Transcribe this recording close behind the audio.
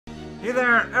Hey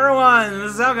there, everyone!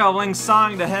 This is Elga playing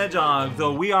Sonic the Hedgehog,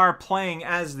 though we are playing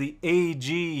as the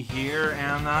AG here,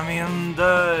 and I mean,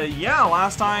 yeah,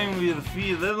 last time we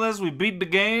defeated Limitless, we beat the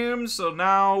game, so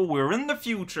now we're in the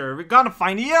future. We gotta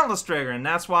find the Yellow Trigger, and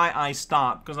that's why I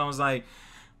stopped, because I was like,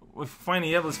 if we find the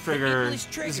Yellow Trigger,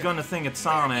 it's gonna think it's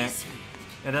Sonic,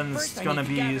 and then it's gonna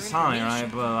be Sonic, right?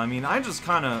 But I mean, I just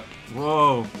kinda,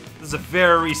 whoa, this is a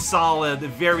very solid,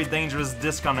 very dangerous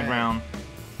disc on the ground.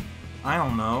 I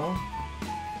don't know.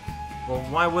 Well,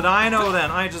 why would I know then?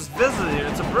 I just visited it.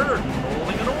 It's a bird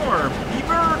holding an orb. The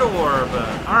bird orb.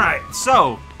 Alright,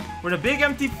 so we're in a big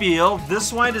empty field. This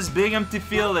is why this big empty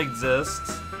field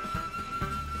exists.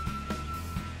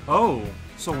 Oh,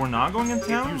 so we're not going in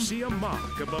town? If you see a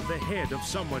mark above the head of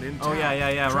someone in town,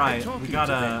 yeah, right. We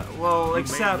gotta, well,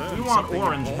 except we want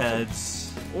orange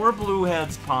heads. Or blue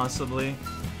heads, possibly.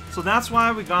 So that's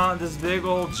why we got this big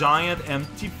old giant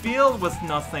empty field with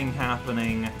nothing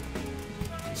happening.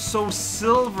 So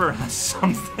Silver has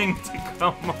something to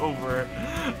come over.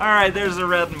 Alright, there's a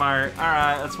red mark.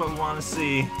 Alright, that's what we want to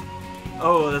see.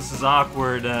 Oh, this is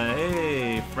awkward.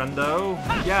 Hey, friendo.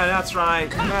 Yeah, that's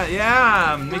right.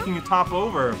 Yeah, I'm making you top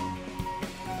over.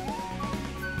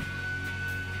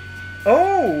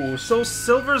 Oh, so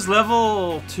Silver's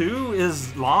level 2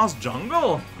 is Lost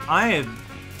Jungle? I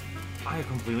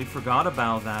completely forgot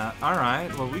about that.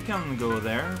 Alright, well we can go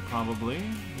there, probably.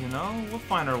 You know, we'll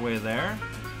find our way there.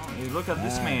 Hey, look at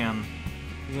this man.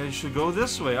 Yeah, you should go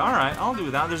this way. Alright, I'll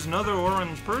do that. There's another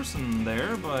orange person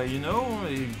there, but you know,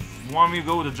 if you want me to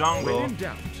go to jungle. When in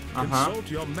doubt,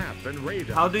 consult your map and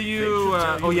radar. How do you,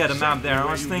 oh yeah, the map there. I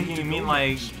was thinking you mean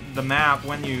like the map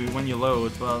when you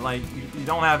load, but like you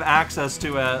don't have access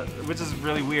to it, which is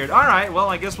really weird. Alright, well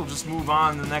I guess we'll just move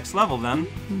on to the next level then.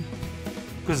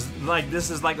 Because, like, this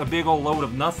is like a big old load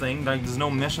of nothing. Like, there's no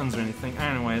missions or anything.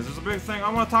 Anyways, there's a big thing. I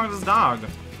want to talk to this dog.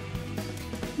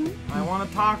 I want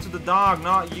to talk to the dog,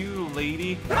 not you,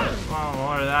 lady. Oh,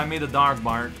 Lord, I made a dog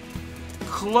bark.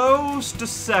 Close to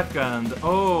second.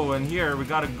 Oh, and here, we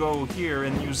gotta go here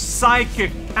and use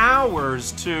psychic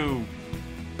powers to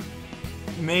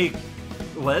make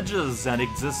ledges that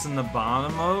exist in the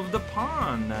bottom of the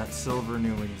pond that Silver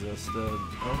knew existed.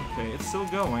 Okay, it's still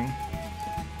going.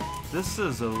 This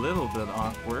is a little bit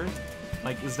awkward.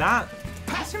 Like, is that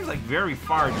seems like very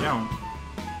far jump.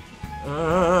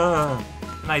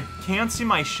 And I can't see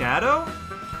my shadow?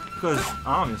 Because,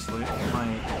 obviously,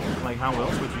 like, how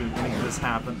else would you make this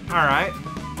happen? Alright.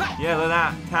 Yeah, look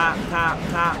at that. Tap, tap,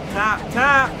 tap, tap,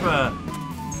 tap!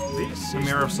 This the is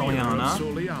Mirror of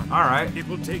Soliana. Alright. It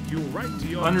will take you right to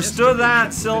your Understood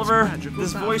that, destination Silver. with its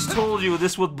This magical voice power. told you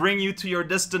this would bring you to your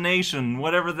destination,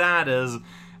 whatever that is.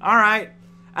 Alright.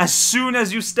 As soon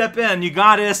as you step in, you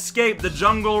gotta escape the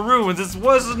jungle ruins. This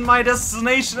wasn't my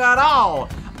destination at all.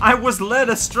 I was led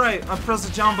astray. I pressed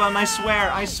the jump button, I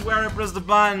swear I pressed the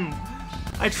button.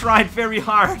 I tried very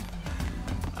hard.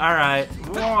 Alright,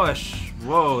 whoosh.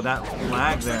 Whoa, that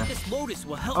lag there.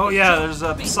 Oh yeah, there's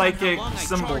a psychic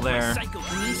symbol there.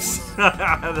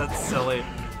 That's silly.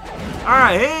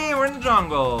 Alright, hey, we're in the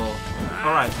jungle.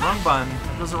 Alright, wrong button.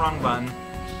 That was the wrong button.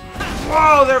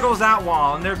 Whoa, there goes that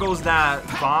wall, and there goes that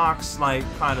box, like,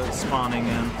 kind of spawning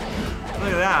in.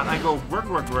 Look at that, I go work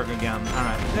again.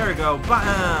 Alright, there we go,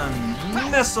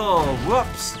 button, missile,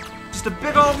 whoops, just a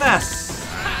big old mess.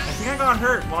 I think I got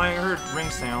hurt when I heard ring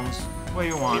sounds. What do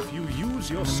you want? If you use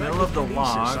your In the middle of the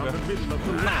log. on the middle of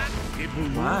the log, it will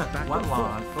move back What and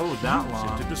log? forth. Oh, that Use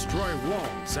log. it to destroy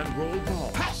walls and roll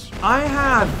balls. I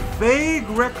have vague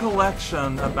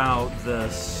recollection about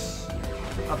this.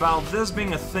 About this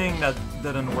being a thing that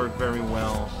didn't work very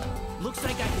well. Looks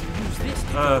like I can use this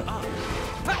to go up.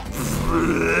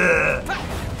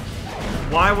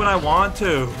 Why would I want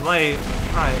to? Like,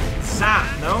 alright, zap,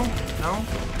 no? No?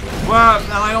 Well,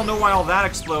 and I don't know why all that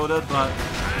exploded, but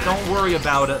don't worry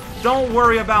about it. Don't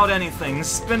worry about anything.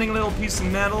 This spinning little piece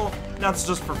of metal, that's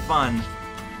just for fun.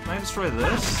 Can I destroy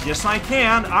this? Yes, I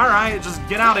can. Alright, just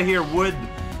get out of here, wood.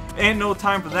 Ain't no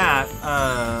time for that.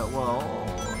 Well,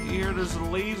 here there's a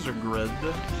laser grid.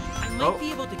 I might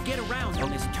be able to get around on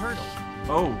this turtle.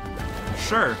 Oh,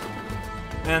 sure.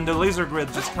 And the laser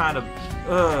grid just kind of,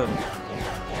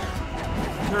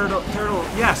 turtle,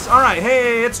 yes, alright,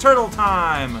 hey, it's turtle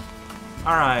time!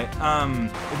 Alright,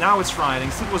 now it's riding.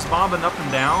 See, it was bobbing up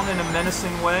and down in a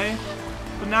menacing way,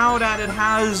 but now that it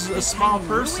has a small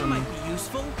person, Might be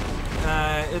useful.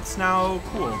 it's now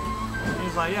cool.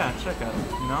 He's like, yeah, check out,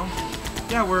 you know?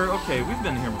 Yeah, okay, we've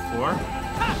been here before.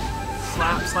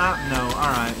 Slap, slap, no,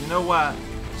 alright, you know what?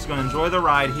 Just gonna enjoy the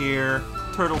ride here.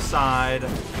 Turtle side.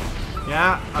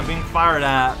 Yeah, I'm being fired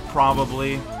at,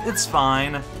 probably. It's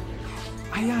fine.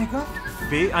 I got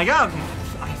I got...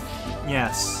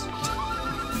 yes.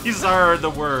 These are the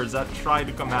words that try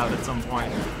to come out at some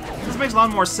point. This makes a lot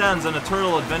more sense than a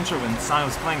Turtle Adventure when I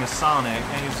was playing as Sonic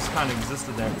and he just kind of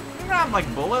existed there. You grab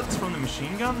like bullets from the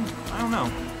machine gun? I don't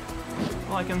know.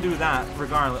 Well, I can do that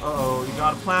regardless. Uh-oh, you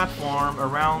got a platform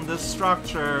around this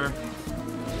structure.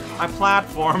 I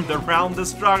platformed around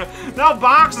this structure. Now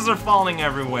boxes are falling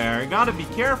everywhere. You gotta be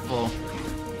careful.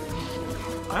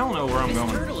 I don't know where I'm going.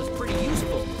 This turtle is pretty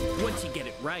useful once you get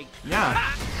it right.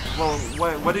 Yeah. Well,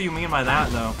 what do you mean by that,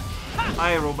 though?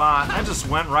 Hi, robot. I just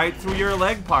went right through your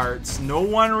leg parts. No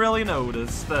one really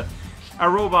noticed. Our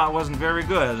robot wasn't very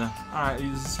good. Alright,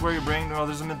 is this where you bring... well,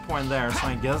 there's a midpoint there, so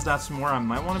I guess that's where I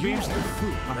might want to be. Use the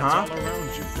fruit that's all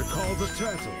around you to call the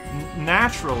turtle.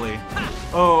 Naturally.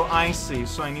 Oh, I see.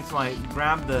 So I need to, like,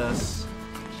 grab this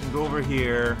and go over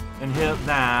here and hit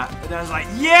that. And then it's like,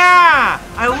 yeah!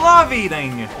 I love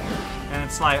eating! And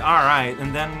it's like, alright,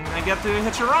 and then I get to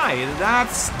hitch a ride.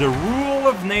 That's the rule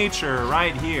of nature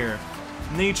right here.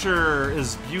 Nature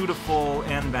is beautiful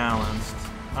and balanced.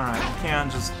 Alright, you can't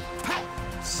just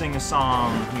sing a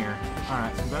song here.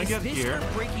 Alright, so I'm gonna get here. Is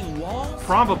this breaking walls?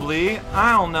 Probably.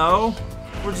 I don't know.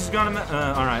 We're just gonna...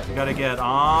 alright, we gotta get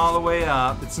all the way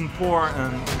up. It's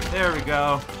important. There we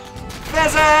go.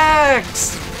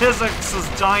 Physics! Physics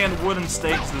is giant wooden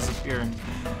stakes disappearing.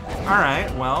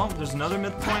 Alright, well, there's another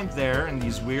midpoint there and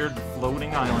these weird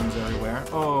floating islands everywhere.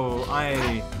 Oh,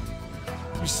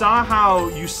 you saw how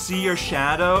you see your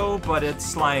shadow, but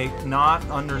it's like not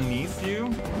underneath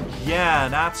you? Yeah,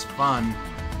 that's fun.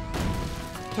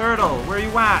 Turtle, where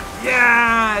you at?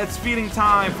 Yeah, it's feeding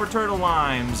time for turtle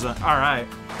limes. Alright.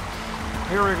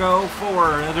 Here we go,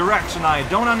 forward in a direction I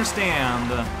don't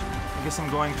understand. I guess I'm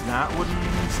going to that wooden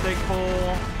stake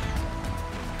pole.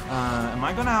 Am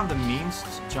I gonna have the means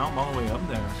to jump all the way up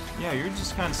there? Yeah, you're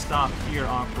just kind of stopped here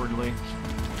awkwardly.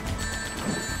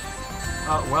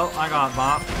 Well, I got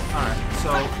Bop. Alright,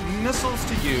 so missiles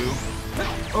to you.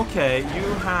 Okay,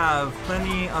 you have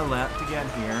plenty of left to get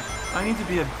here. I need to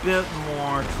be a bit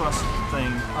more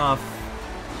trusting of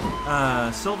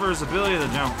Silver's ability to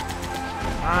jump.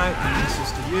 Alright,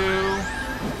 missiles to you.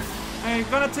 Hey, you're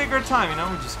gonna take our time, you know?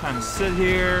 We just kind of sit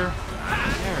here.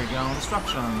 There we go,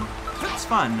 instruction. It's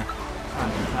fun.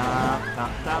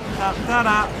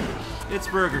 It's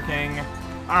Burger King.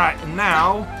 Alright, and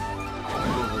now,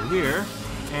 over here,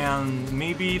 and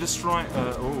maybe destroy...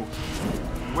 oh.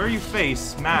 Where you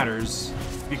face matters,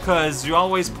 because you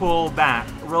always pull back,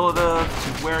 relative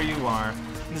to where you are.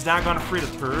 Is that gonna free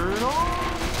the turtle?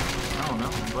 I don't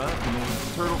know, but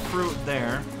there's turtle fruit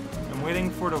there. I'm waiting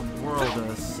for the world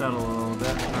to settle a little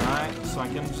bit, alright? So I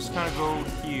can just kind of go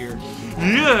here.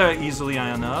 Yeah, easily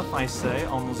enough, I say,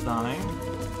 almost dying.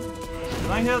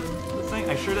 Did I hit the thing?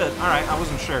 I sure did. Alright, I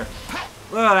wasn't sure.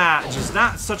 Look at that, just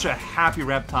that's such a happy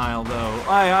reptile, though.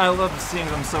 I love seeing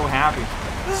them so happy.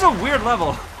 This is a weird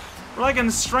level. We're like in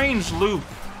a strange loop.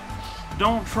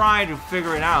 Don't try to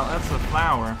figure it out. That's a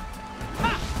flower.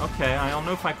 Okay, I don't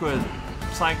know if I could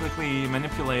cyclically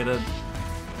manipulate it.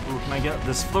 Ooh, can I get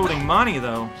this floating money,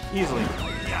 though? Easily.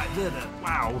 Yeah, I did it.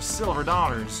 Wow, silver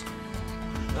dollars.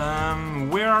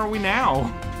 Where are we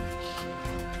now?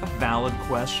 A valid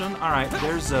question. Alright,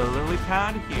 there's a lily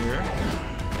pad here.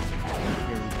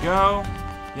 Here we go.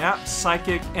 Yeah,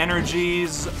 psychic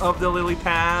energies of the lily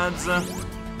pads.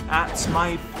 That's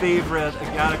my favorite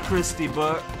Agatha Christie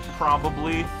book,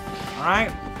 probably.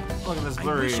 Alright, look at this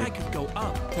blurry. I wish I could go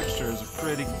up. Pictures are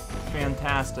pretty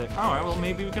fantastic. Alright, well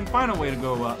maybe we can find a way to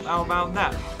go up. How about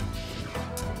that?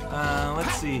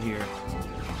 Let's see here.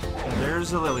 Yeah,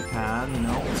 there's a lily pad. You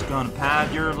know, it's gonna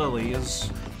pad your lilies.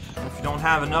 If you don't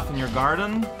have enough in your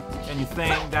garden, and you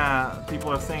think that people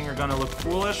are thinking you're gonna look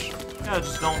foolish, yeah,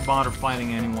 just don't bother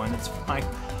fighting anyone. It's fine.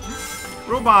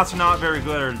 Robots are not very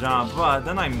good at their job, but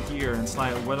then I'm here, and it's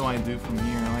like, what do I do from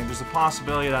here? Like, there's a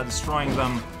possibility that destroying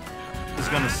them is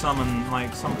gonna summon,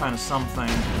 like, some kind of something.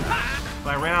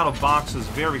 But I ran out of boxes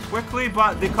very quickly,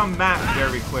 but they come back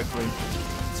very quickly.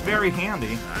 It's very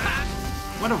handy.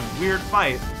 What a weird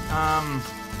fight.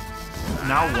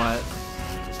 Now what?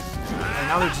 And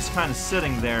now they're just kind of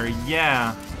sitting there.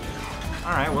 Yeah.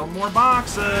 Alright, well, more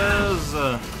boxes!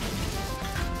 Like,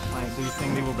 do you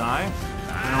think they will die?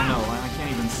 I don't know. I can't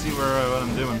even see what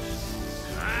I'm doing.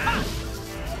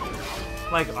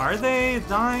 Like, are they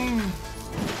dying?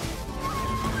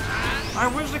 I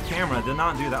wish the camera did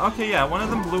not do that. Okay, yeah, one of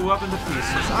them blew up into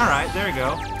pieces. Alright, there you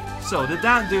go. So, did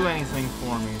that do anything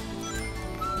for me?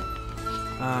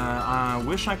 I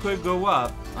wish I could go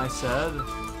up, I said.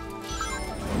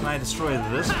 Can I destroy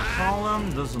this column?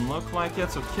 Doesn't look like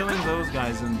it, so killing those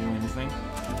guys didn't do anything.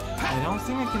 I don't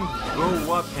think I can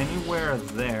go up anywhere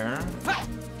there.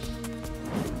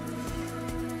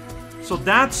 So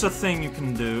that's a thing you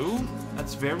can do.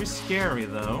 That's very scary,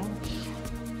 though.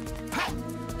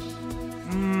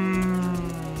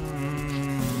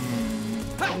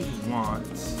 What do you want?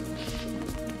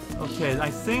 Okay, I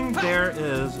think there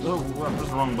is... Oh, that was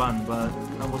the wrong button, but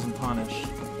I wasn't punished.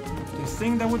 Do you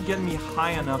think that would get me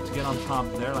high enough to get on top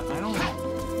there? Like, I don't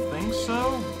think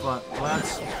so, but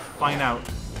let's find out.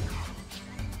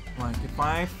 Like, if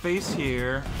I face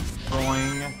here,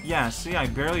 going... Yeah, see, I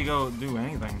barely do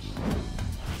anything.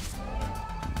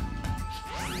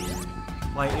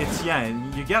 Like, it's, yeah,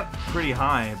 you get pretty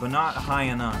high, but not high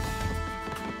enough.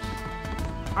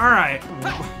 Alright.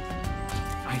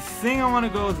 I think I want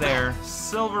to go there.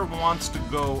 Silver wants to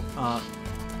go up.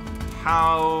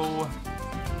 How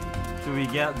do we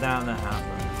get that to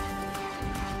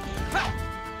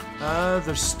happen?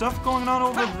 There's stuff going on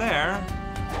over there.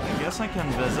 I guess I can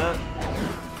visit.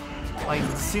 Like,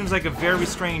 it seems like a very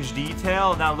strange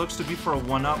detail. That looks to be for a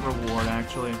 1-up reward,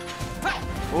 actually.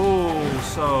 Oh,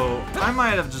 so I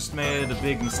might have just made a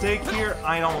big mistake here.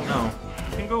 I don't know.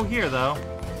 I can go here, though.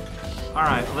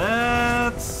 Alright,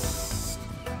 let's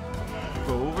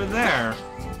go over there.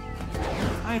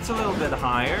 It's a little bit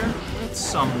higher. It's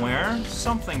somewhere.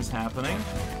 Something's happening.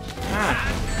 Ah,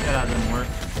 yeah, that didn't work.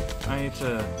 I need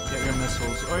to get your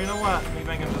missiles. Or you know what? Maybe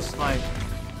I can just, like,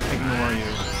 ignore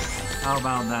you. How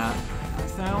about that?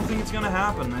 I don't think it's gonna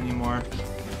happen anymore.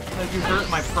 Like, you hurt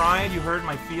my pride, you hurt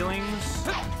my feelings.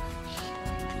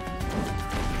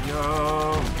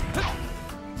 Yo.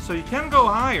 So you can go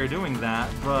higher doing that,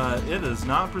 but it is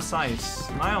not precise.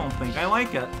 And I don't think I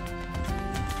like it.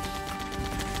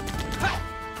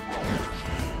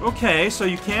 Okay, so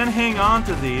you can hang on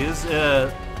to these.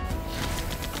 It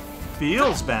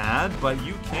feels bad, but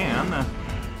you can.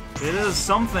 It is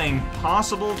something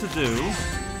possible to do.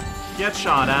 Get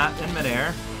shot at in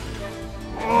midair.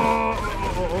 Oh.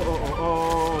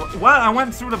 What? I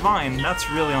went through the vine. That's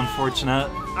really unfortunate.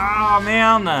 Oh,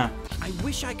 man. I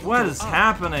wish I could. What is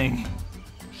happening?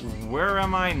 Where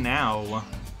am I now?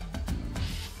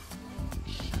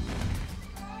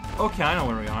 Okay, I know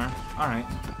where we are. Alright.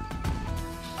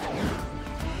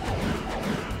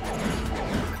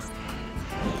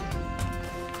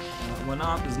 That one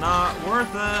up is not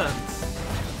worth it.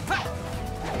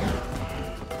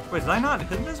 Wait, did I not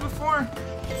hit this before?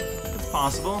 It's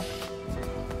possible.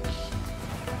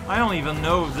 I don't even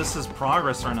know if this is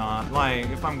progress or not. Like,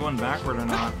 if I'm going backward or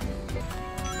not.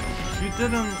 You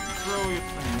didn't throw your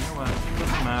thing. You know what? It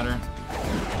doesn't matter.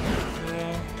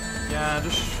 Okay. Yeah,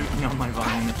 just shoot me on my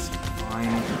vine. It's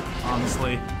fine,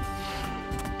 honestly.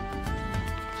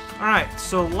 Alright,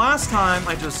 so last time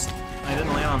I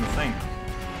didn't land on the thing.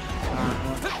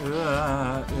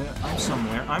 I'm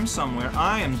somewhere.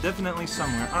 I am definitely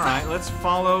somewhere. Alright, let's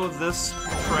follow this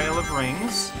trail of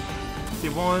rings. They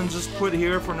won't just put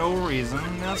here for no reason.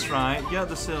 That's right, get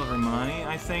the silver money.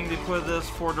 I think they put this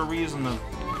for the reason of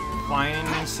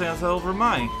finding silver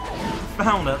money.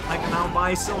 Found it. I can now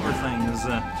buy silver things.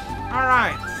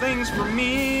 Alright, things for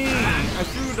me. I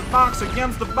threw the box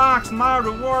against the box and my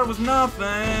reward was nothing.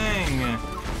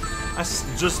 I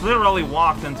just literally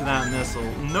walked into that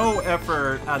missile. No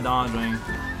effort at dodging.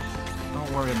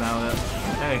 Don't worry about it.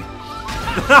 Hey.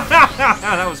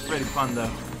 That was pretty fun, though.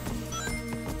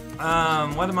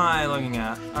 What am I looking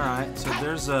at? Alright, so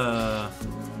there's a...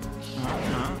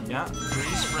 yeah,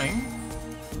 here's a spring.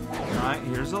 Alright,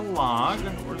 here's a log.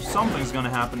 Or something's gonna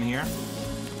happen here.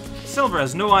 Silver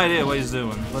has no idea what he's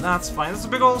doing, but that's fine. It's a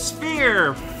big old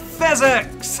sphere!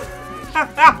 Physics!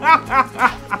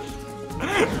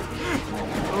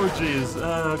 Oh jeez.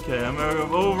 Okay, I'm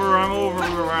over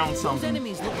around something.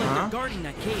 Enemies look like they're guarding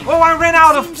that cave. Oh, I ran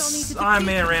out of... I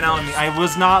may have ran out of me. I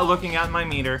was not looking at my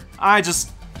meter. I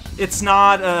just... It's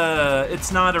not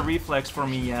a reflex for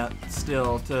me yet,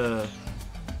 still, to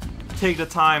take the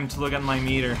time to look at my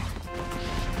meter.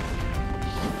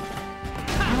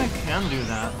 I can do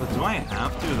that, but do I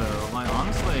have to, though? Like,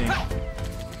 honestly,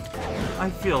 I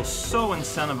feel so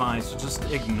incentivized to just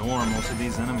ignore most of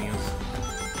these enemies.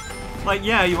 Like,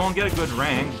 yeah, you won't get a good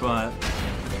rank, but it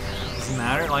doesn't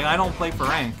matter. Like, I don't play for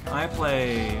rank. I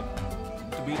play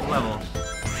to beat level.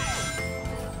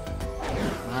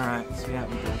 Alright, so yeah,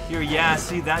 we go here. Yeah,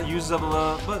 see, that uses up a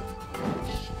little,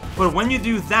 but when you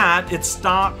do that, it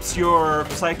stops your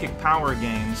psychic power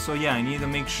gain. So yeah, I need to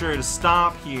make sure to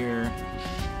stop here.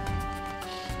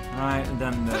 Alright, and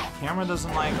then the camera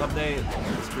doesn't like update.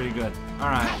 It's pretty good.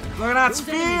 Alright, look at that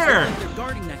sphere! They're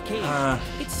guarding that cave.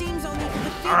 It seems I'll need to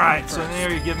defeat them Alright, so first.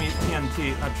 there you give me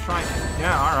TNT. I tried.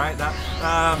 Yeah, alright, that.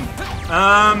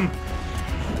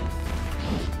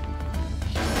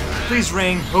 Please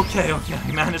ring. Okay, okay,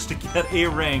 I managed to get a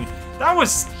ring. That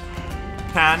was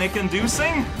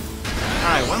panic-inducing.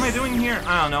 Alright, what am I doing here?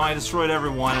 I don't know, I destroyed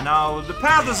everyone, and now the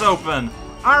path is open.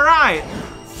 Alright,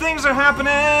 things are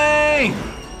happening!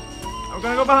 I'm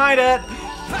gonna go behind it.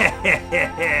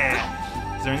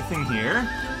 Is there anything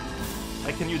here?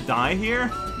 Like, can you die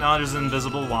here? No, there's an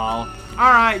invisible wall.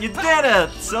 Alright, you did it!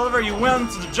 Silver, you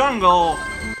went to the jungle,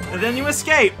 and then you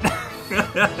escaped.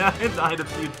 I died a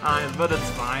few times, but it's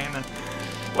fine.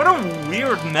 What a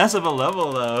weird mess of a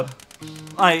level, though.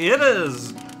 Like, it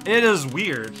is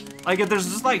weird. Like,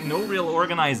 there's just, like, no real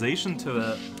organization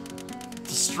to it.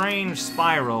 It's a strange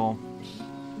spiral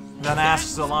that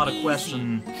asks a lot of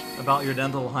questions about your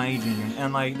dental hygiene,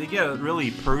 and, like, they get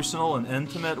really personal and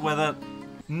intimate with it.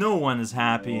 No one is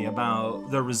happy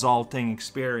about the resulting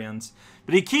experience,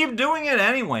 but they keep doing it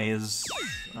anyways.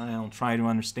 I'll try to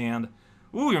understand.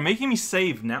 Ooh, you're making me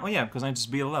save now? Oh, yeah, because I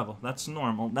just beat a level. That's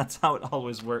normal. That's how it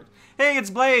always worked. Hey, it's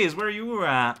Blaze! Where you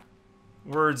at?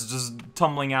 Words just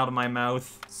tumbling out of my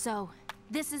mouth. So,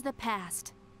 this is the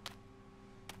past.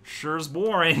 Sure is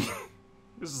boring.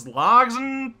 This is logs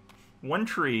and one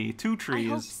tree, two trees.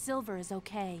 I hope Silver is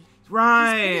okay.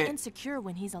 Right. He's pretty insecure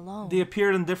when he's alone. They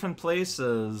appeared in different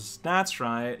places. That's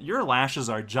right. Your lashes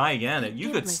are gigantic.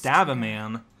 You could stab a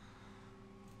man.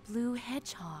 Blue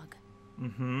hedgehog.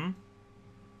 Mm-hmm.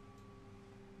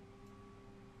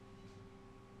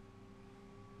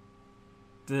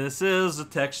 This is the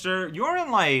texture. You're in,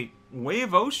 like,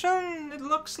 Wave Ocean, it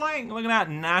looks like? Look at that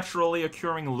naturally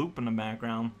occurring loop in the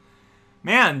background.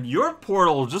 Man, your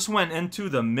portal just went into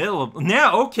the middle of...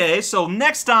 Yeah, okay, so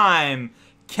next time,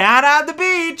 Cat at the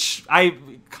beach! I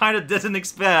kind of didn't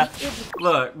expect...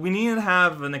 Look, we need to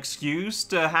have an excuse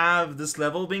to have this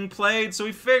level being played, so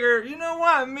we figure, you know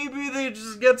what, maybe they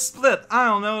just get split. I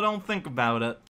don't know, don't think about it.